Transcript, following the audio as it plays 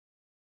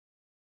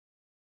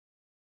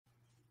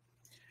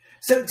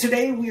So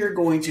today we are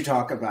going to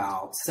talk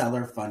about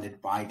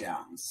seller-funded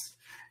buy-downs.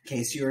 In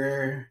case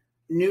you're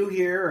new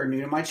here or new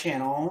to my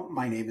channel,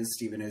 my name is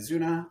Steven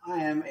Ozuna.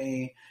 I am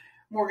a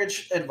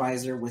mortgage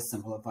advisor with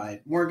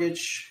Simplified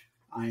Mortgage.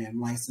 I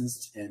am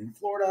licensed in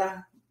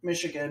Florida,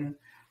 Michigan,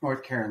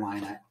 North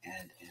Carolina,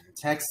 and in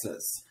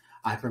Texas.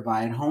 I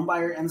provide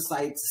homebuyer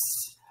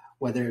insights,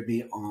 whether it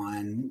be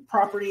on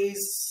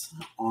properties,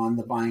 on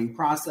the buying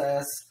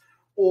process,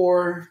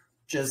 or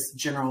just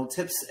general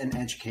tips and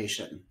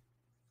education.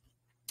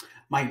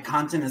 My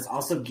content is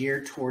also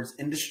geared towards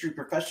industry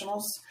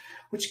professionals,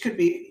 which could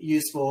be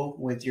useful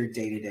with your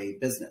day-to-day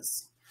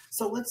business.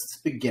 So let's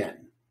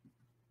begin.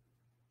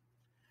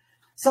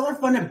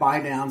 Seller-funded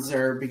buy-downs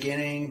are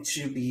beginning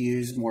to be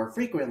used more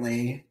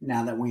frequently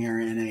now that we are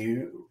in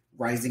a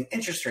rising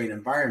interest rate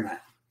environment.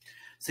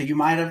 So you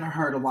might have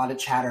heard a lot of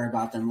chatter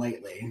about them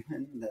lately,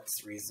 and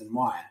that's the reason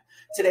why.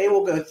 Today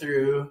we'll go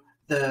through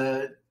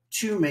the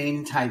two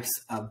main types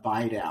of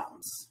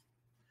buy-downs.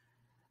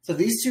 So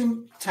these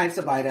two types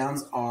of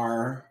buy-downs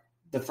are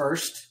the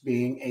first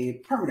being a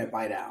permanent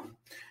buy-down.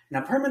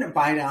 Now, permanent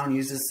buy-down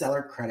uses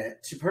seller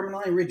credit to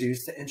permanently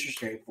reduce the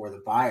interest rate for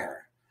the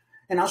buyer.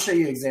 And I'll show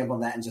you an example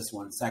of that in just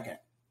 1 second.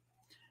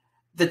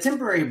 The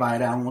temporary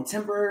buy-down will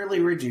temporarily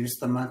reduce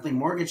the monthly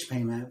mortgage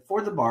payment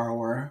for the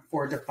borrower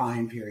for a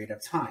defined period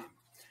of time.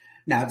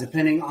 Now,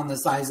 depending on the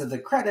size of the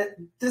credit,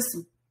 this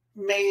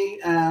may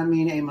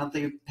mean a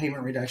monthly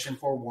payment reduction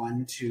for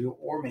 1, 2,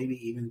 or maybe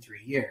even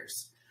 3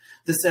 years.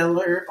 The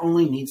seller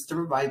only needs to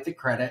provide the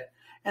credit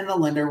and the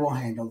lender will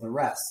handle the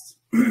rest.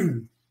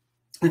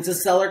 It's a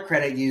seller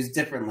credit used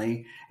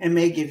differently and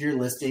may give your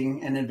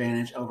listing an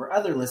advantage over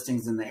other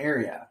listings in the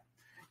area.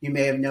 You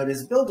may have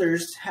noticed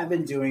builders have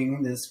been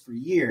doing this for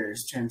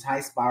years to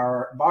entice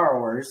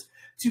borrowers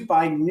to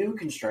buy new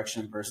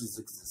construction versus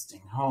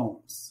existing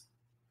homes.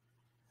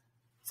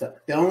 So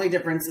the only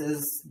difference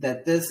is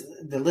that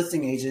the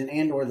listing agent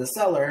and or the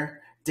seller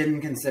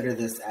didn't consider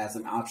this as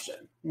an option.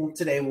 Well,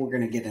 today we're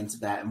going to get into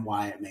that and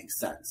why it makes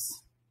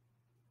sense.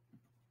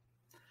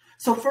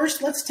 So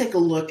first, let's take a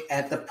look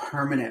at the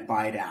permanent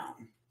buy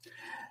down.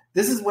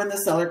 This is when the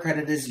seller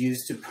credit is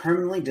used to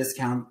permanently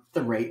discount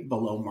the rate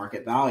below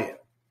market value.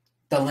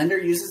 The lender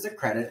uses the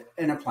credit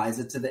and applies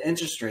it to the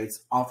interest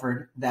rates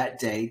offered that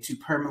day to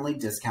permanently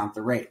discount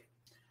the rate.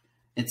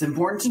 It's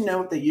important to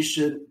note that you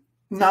should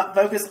not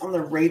focus on the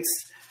rates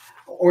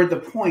or the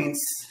points,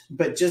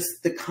 but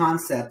just the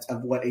concept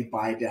of what a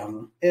buy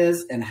down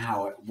is and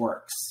how it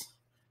works.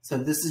 So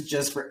this is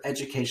just for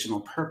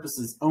educational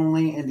purposes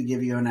only and to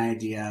give you an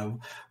idea of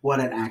what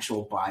an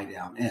actual buy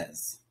down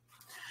is.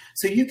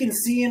 So you can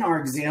see in our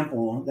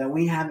example that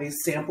we have a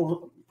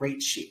sample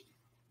rate sheet.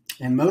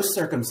 In most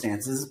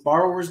circumstances,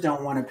 borrowers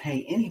don't want to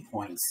pay any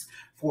points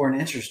for an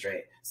interest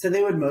rate, so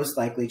they would most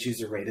likely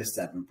choose a rate of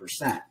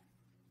 7%.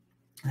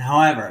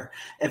 However,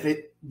 if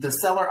the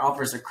seller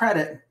offers a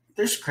credit,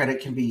 this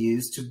credit can be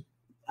used to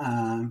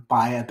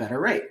buy a better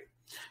rate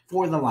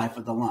for the life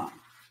of the loan.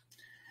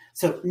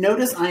 So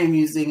notice I am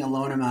using a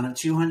loan amount of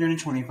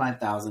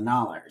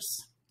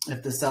 $225,000.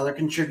 If the seller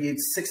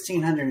contributes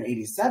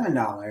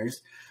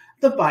 $1,687,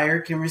 the buyer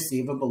can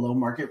receive a below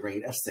market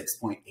rate of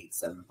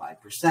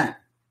 6.875%.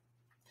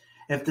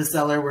 If the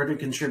seller were to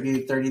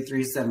contribute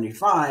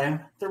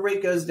 $3,375, the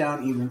rate goes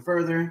down even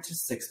further to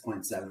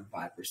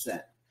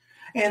 6.75%,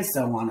 and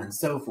so on and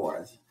so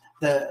forth.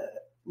 The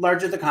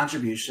larger the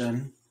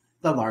contribution,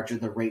 the larger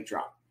the rate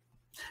drop.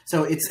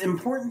 So it's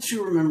important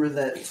to remember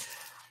that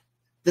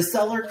the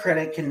seller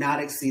credit cannot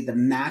exceed the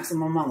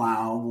maximum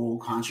allowable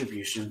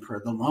contribution per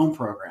the loan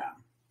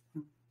program.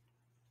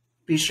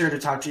 Be sure to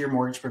talk to your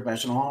mortgage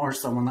professional or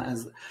someone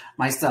as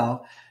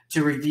myself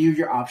to review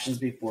your options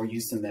before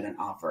you submit an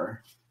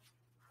offer.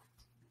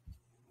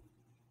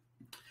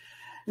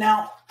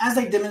 Now, as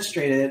I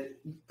demonstrated,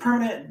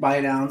 permanent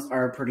buy-downs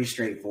are pretty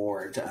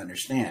straightforward to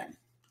understand.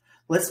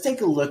 Let's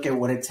take a look at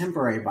what a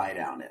temporary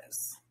buy-down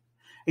is.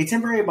 A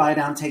temporary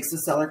buy-down takes the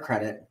seller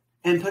credit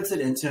and puts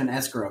it into an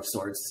escrow of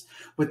sorts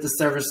with the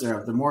servicer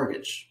of the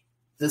mortgage.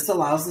 This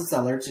allows the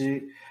seller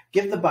to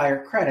give the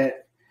buyer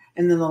credit,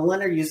 and then the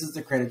lender uses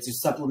the credit to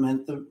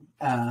supplement the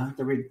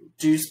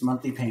reduced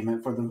monthly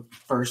payment for the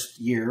first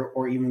year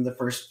or even the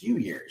first few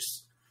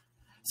years.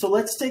 So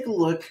let's take a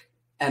look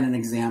at an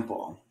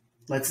example.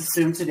 Let's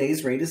assume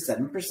today's rate is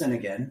 7%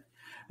 again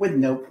with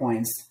no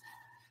points,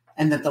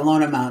 and that the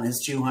loan amount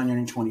is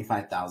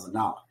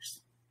 $225,000.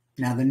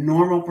 Now, the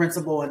normal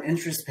principal and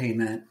interest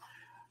payment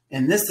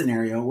in this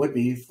scenario would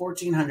be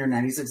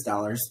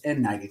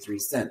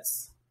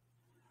 $1,496.93.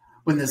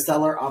 When the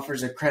seller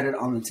offers a credit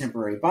on the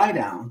temporary buy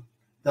down,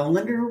 the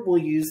lender will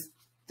use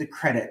the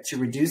credit to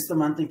reduce the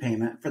monthly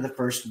payment for the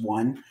first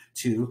 1,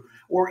 2,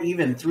 or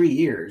even 3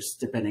 years,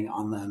 depending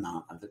on the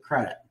amount of the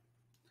credit.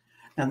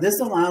 Now, this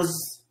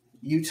allows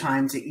you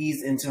time to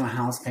ease into a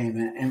house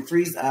payment and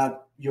frees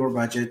up your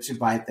budget to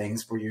buy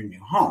things for your new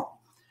home.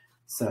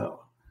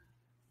 So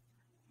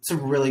it's a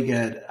really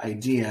good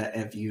idea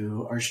if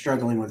you are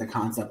struggling with the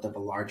concept of a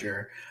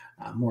larger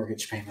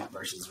mortgage payment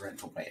versus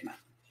rental payment.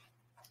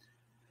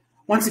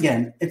 Once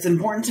again, it's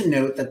important to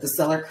note that the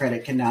seller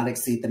credit cannot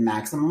exceed the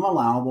maximum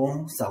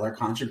allowable seller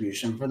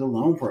contribution for the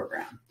loan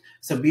program.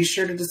 So be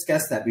sure to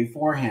discuss that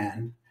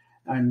beforehand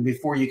and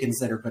before you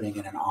consider putting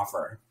in an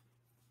offer.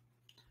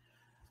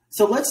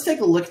 So let's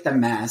take a look at the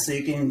math so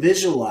you can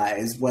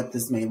visualize what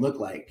this may look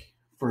like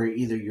for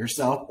either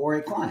yourself or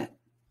a client.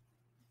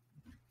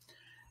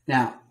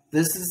 Now,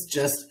 this is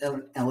just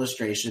an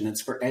illustration.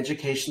 It's for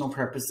educational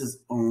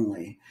purposes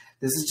only.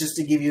 This is just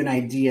to give you an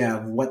idea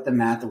of what the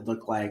math would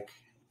look like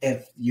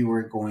if you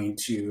were going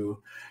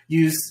to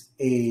use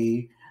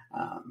a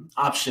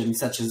option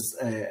such as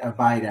a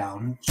buy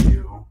down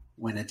to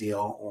win a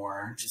deal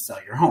or to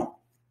sell your home.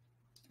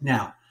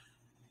 Now,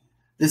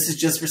 this is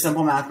just for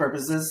simple math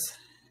purposes,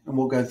 and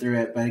we'll go through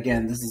it. But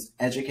again, this is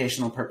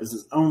educational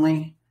purposes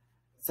only.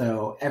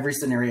 So every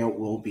scenario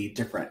will be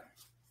different.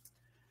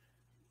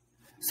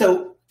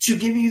 So to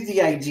give you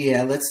the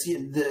idea, let's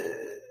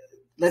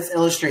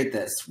illustrate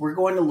this. We're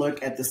going to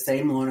look at the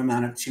same loan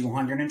amount of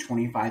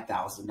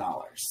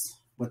 $225,000,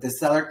 with the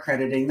seller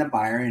crediting the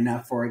buyer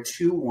enough for a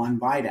 2-1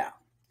 buy down.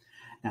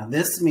 Now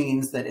this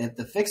means that if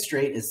the fixed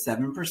rate is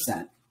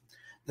 7%,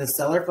 the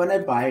seller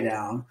funded buy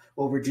down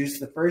will reduce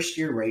the first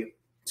year rate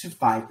to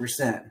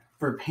 5%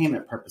 for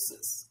payment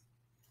purposes.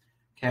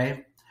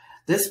 Okay,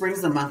 this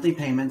brings the monthly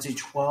payment to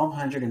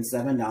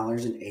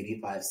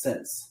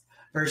 $1,207.85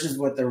 versus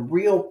what the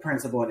real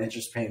principal and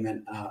interest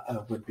payment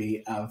would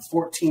be of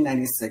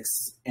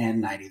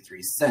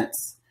 $1,496.93.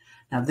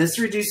 Now this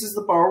reduces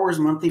the borrower's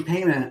monthly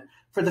payment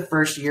for the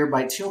first year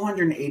by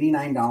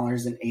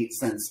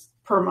 $289.08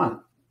 per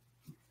month.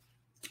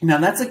 Now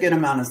that's a good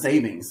amount of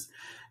savings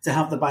to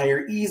help the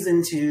buyer ease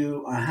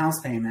into a house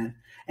payment,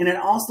 and it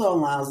also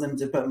allows them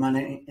to put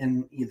money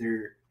in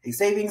either a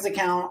savings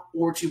account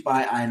or to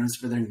buy items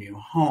for their new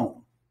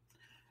home.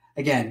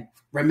 Again,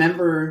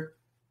 remember,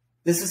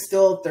 this is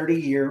still a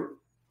 30-year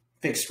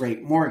fixed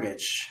rate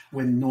mortgage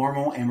with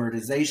normal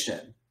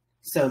amortization.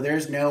 So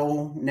there's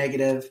no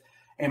negative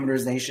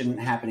amortization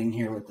happening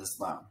here with this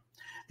loan.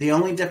 The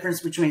only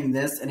difference between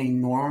this and a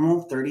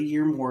normal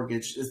 30-year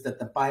mortgage is that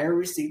the buyer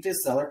received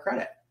his seller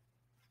credit.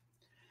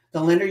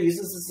 The lender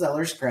uses the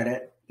seller's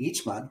credit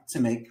each month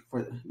to make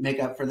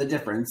up for the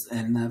difference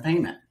in the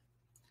payment.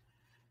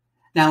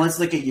 Now let's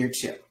look at year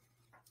 2.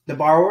 The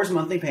borrower's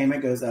monthly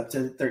payment goes up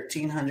to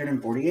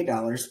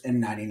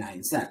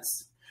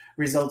 $1,348.99,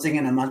 resulting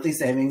in a monthly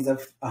savings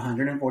of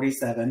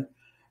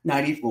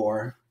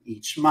 $147.94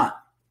 each month.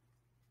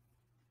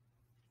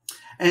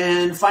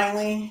 And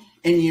finally,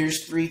 in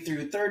years 3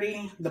 through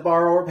 30, the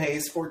borrower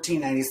pays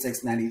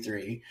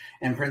 $1,496.93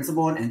 in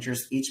principal and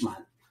interest each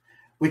month,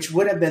 which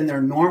would have been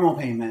their normal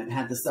payment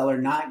had the seller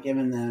not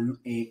given them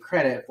a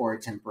credit for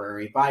a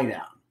temporary buy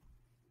down.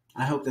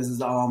 I hope this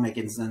is all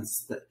making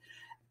sense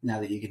now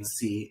that you can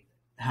see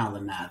how the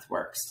math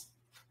works.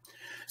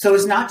 So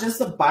it's not just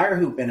the buyer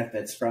who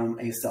benefits from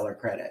a seller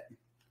credit.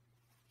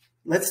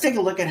 Let's take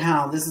a look at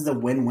how this is a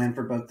win-win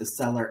for both the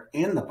seller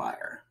and the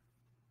buyer.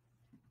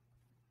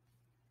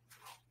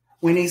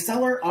 When a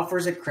seller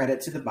offers a credit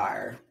to the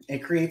buyer,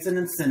 it creates an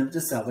incentive to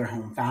sell their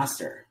home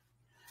faster,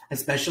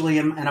 especially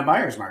in a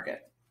buyer's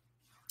market.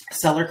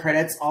 Seller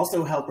credits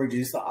also help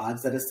reduce the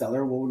odds that a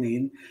seller will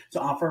need to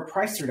offer a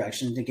price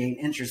reduction to gain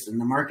interest in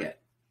the market.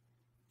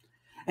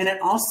 And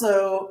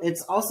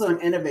it's also an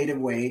innovative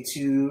way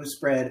to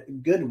spread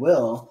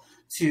goodwill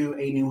to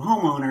a new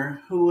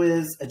homeowner who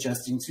is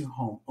adjusting to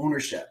home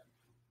ownership.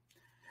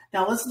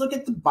 Now let's look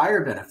at the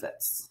buyer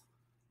benefits.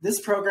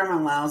 This program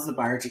allows the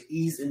buyer to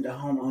ease into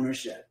home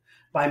ownership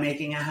by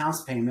making a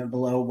house payment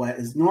below what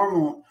is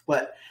normal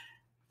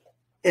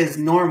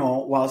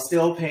while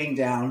still paying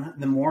down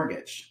the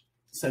mortgage.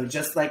 So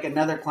just like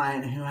another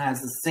client who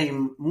has the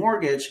same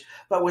mortgage,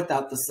 but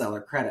without the seller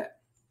credit.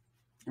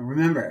 And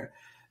remember,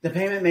 the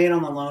payment made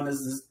on the loan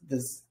is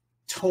this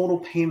total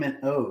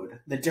payment owed.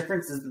 The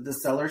difference is that the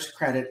seller's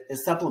credit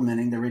is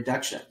supplementing the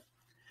reduction.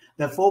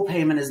 The full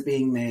payment is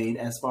being made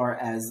as far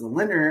as the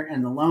lender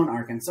and the loan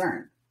are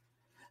concerned.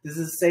 This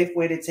is a safe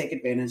way to take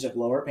advantage of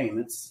lower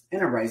payments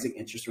in a rising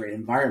interest rate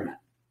environment.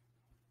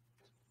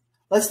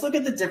 Let's look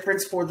at the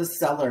difference for the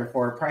seller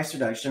for a price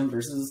reduction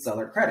versus a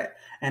seller credit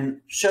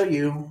and show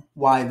you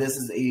why this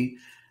is a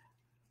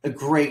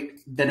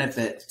great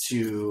benefit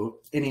to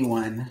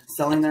anyone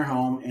selling their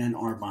home and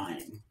or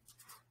buying.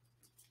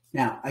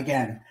 Now,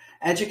 again,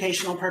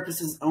 educational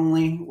purposes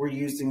only. We're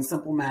using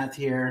simple math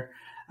here.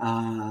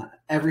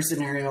 Every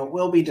scenario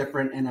will be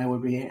different, and I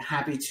would be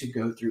happy to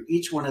go through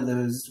each one of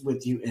those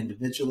with you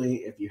individually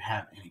if you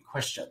have any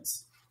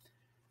questions.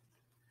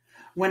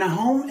 When a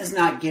home is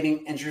not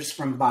getting interest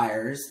from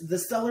buyers, the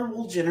seller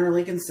will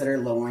generally consider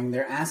lowering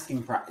their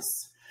asking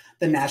price.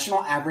 The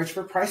national average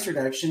for price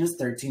reduction is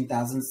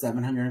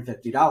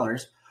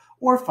 $13,750,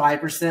 or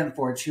 5%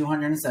 for a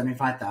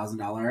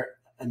 $275,000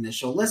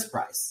 initial list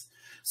price.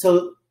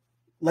 So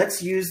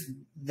let's use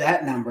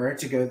that number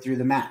to go through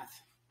the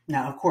math.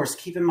 Now, of course,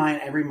 keep in mind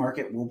every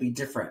market will be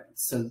different.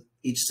 So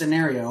each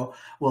scenario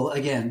will,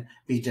 again,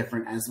 be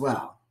different as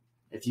well.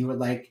 If you would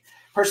like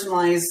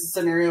personalized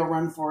scenario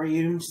run for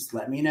you, just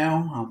let me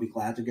know. I'll be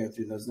glad to go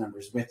through those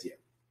numbers with you.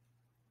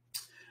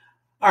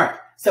 All right,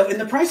 so in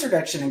the price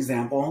reduction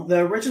example, the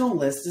original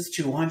list is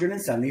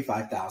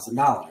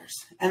 $275,000,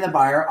 and the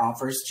buyer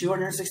offers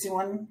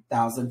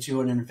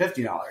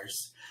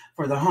 $261,250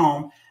 for the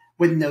home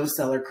with no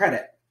seller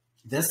credit.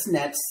 This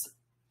nets,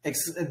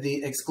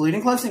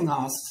 excluding closing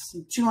costs,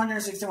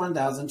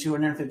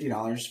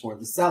 $261,250 for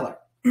the seller.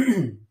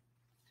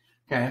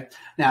 Okay.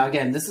 Now,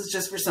 again, this is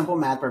just for simple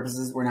math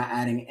purposes. We're not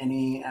adding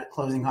any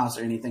closing costs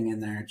or anything in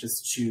there,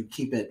 just to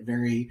keep it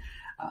very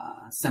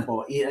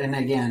simple. And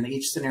again,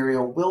 each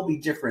scenario will be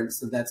different,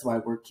 so that's why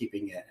we're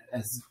keeping it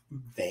as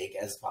vague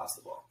as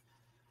possible.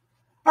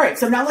 All right,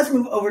 so now let's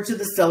move over to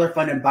the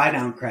seller-funded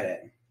buy-down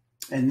credit.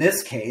 In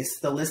this case,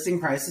 the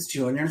listing price is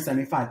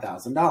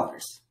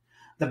 $275,000.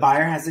 The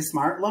buyer has a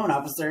smart loan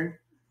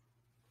officer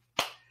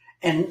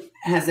and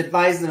has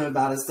advised them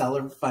about a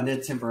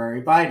seller-funded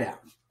temporary buy-down.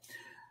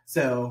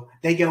 So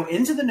they go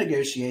into the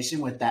negotiation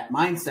with that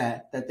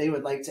mindset that they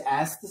would like to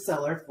ask the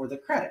seller for the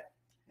credit.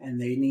 And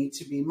they need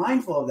to be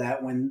mindful of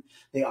that when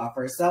they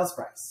offer a sales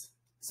price.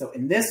 So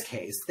in this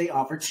case, they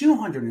offer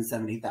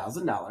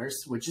 $270,000,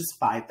 which is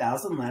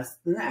 $5,000 less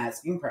than the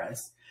asking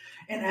price,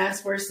 and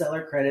ask for a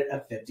seller credit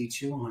of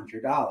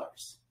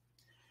 $5,200.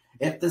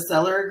 If the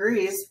seller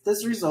agrees,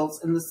 this results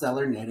in the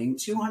seller netting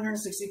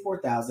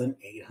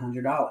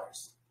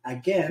 $264,800.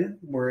 Again,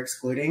 we're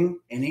excluding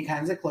any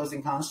kinds of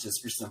closing costs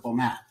just for simple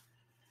math,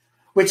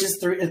 which is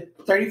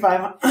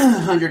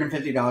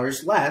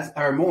 $3,550 less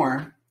or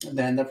more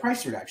than the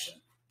price reduction.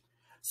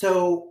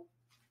 So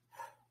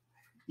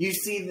you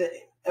see that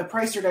a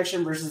price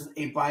reduction versus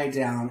a buy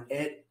down,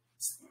 it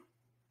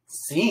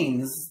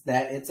seems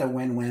that it's a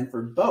win-win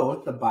for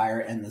both the buyer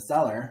and the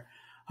seller.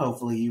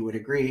 Hopefully you would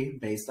agree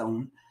based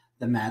on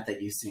the math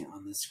that you see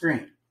on the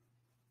screen.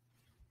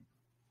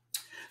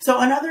 So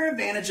another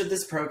advantage of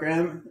this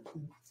program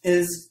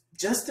is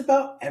just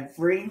about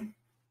every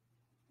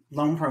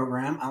loan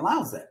program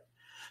allows it.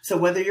 So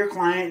whether your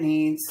client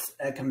needs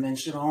a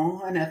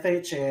conventional, an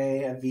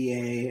FHA, a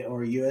VA,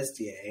 or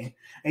USDA,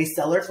 a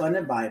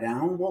seller-funded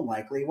buy-down will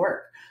likely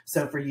work.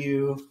 So for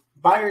you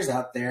buyers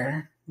out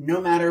there,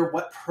 no matter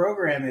what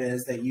program it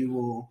is that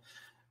you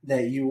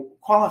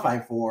qualify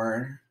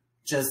for,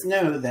 just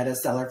know that a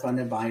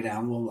seller-funded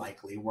buy-down will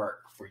likely work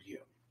for you.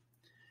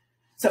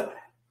 So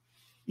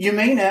you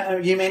may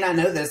not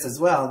know this as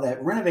well,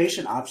 that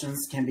renovation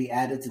options can be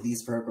added to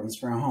these programs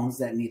for homes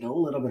that need a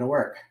little bit of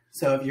work.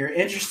 So if you're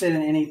interested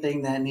in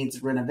anything that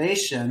needs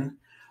renovation,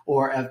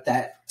 or if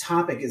that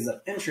topic is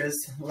of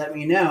interest, let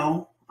me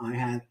know. I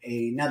have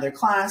another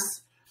class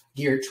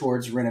geared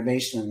towards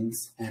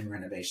renovations and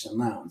renovation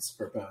loans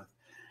for both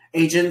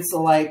agents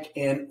alike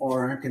and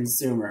or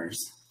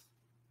consumers.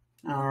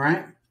 All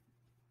right.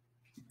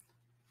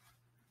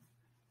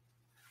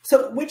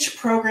 So which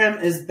program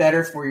is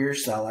better for your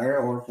seller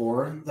or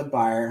for the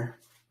buyer?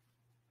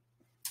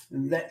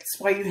 That's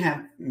why you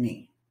have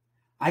me.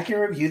 I can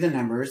review the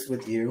numbers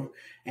with you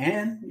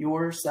and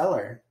your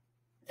seller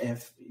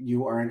if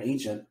you are an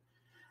agent.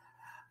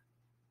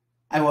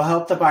 I will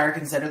help the buyer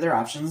consider their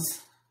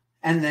options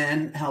and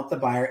then help the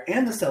buyer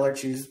and the seller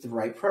choose the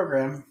right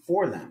program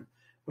for them,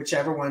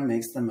 whichever one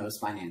makes the most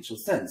financial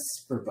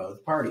sense for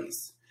both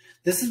parties.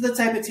 This is the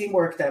type of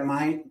teamwork that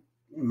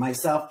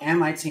myself and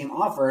my team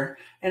offer,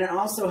 and it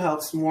also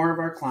helps more of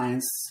our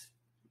clients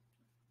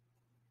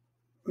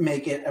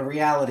make it a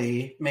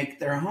reality, make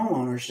their home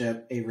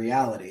ownership a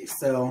reality.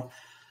 So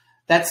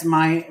that's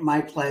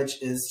my pledge,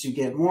 is to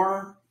get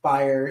more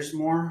buyers,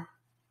 more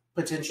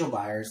potential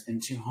buyers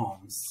into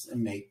homes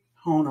and make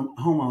home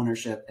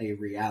ownership a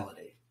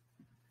reality.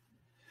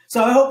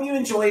 So I hope you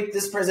enjoyed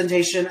this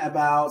presentation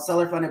about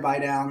seller-funded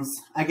buy-downs.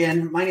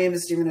 Again, my name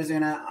is Steven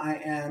Ozuna.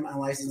 I am a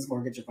licensed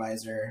mortgage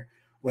advisor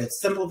with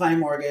Simplified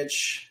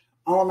Mortgage.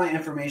 All of my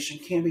information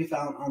can be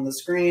found on the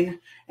screen.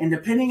 And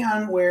depending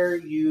on where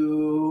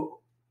you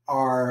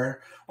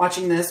are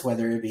watching this,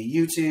 whether it be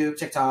YouTube,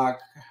 TikTok,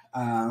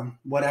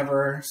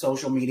 whatever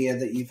social media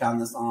that you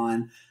found this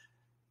on,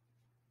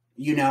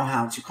 you know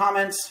how to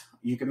comment.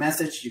 You can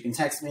message, you can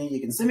text me,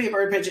 you can send me a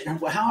bird pigeon,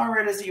 however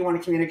it is that you want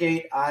to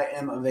communicate. I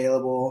am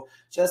available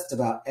just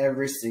about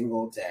every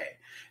single day.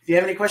 If you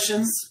have any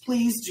questions,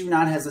 please do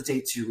not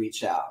hesitate to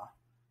reach out.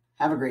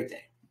 Have a great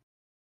day.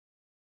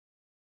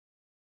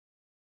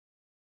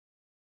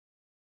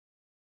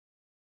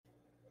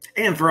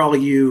 And for all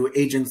of you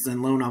agents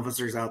and loan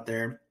officers out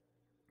there,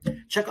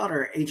 check out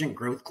our agent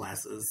growth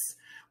classes.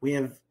 We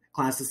have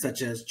classes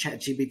such as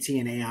ChatGPT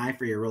and AI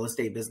for your real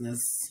estate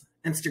business,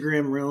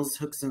 Instagram Reels,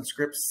 hooks and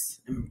scripts,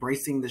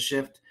 embracing the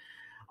shift,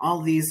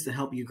 all these to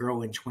help you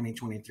grow in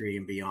 2023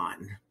 and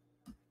beyond.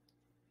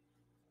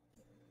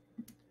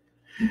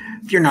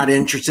 If you're not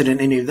interested in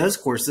any of those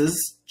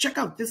courses, check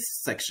out this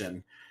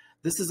section.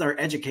 This is our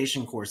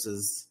education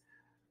courses.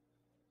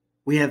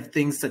 We have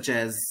things such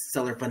as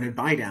seller-funded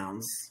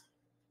buy-downs,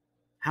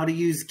 how to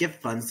use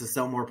gift funds to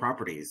sell more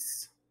properties,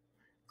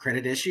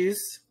 credit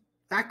issues,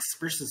 facts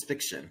versus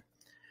fiction,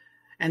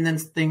 and then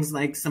things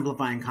like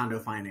simplifying condo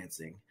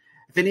financing.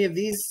 If any of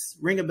these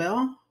ring a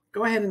bell,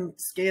 go ahead and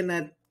scan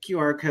that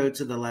QR code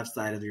to the left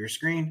side of your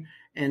screen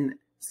and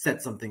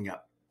set something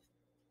up.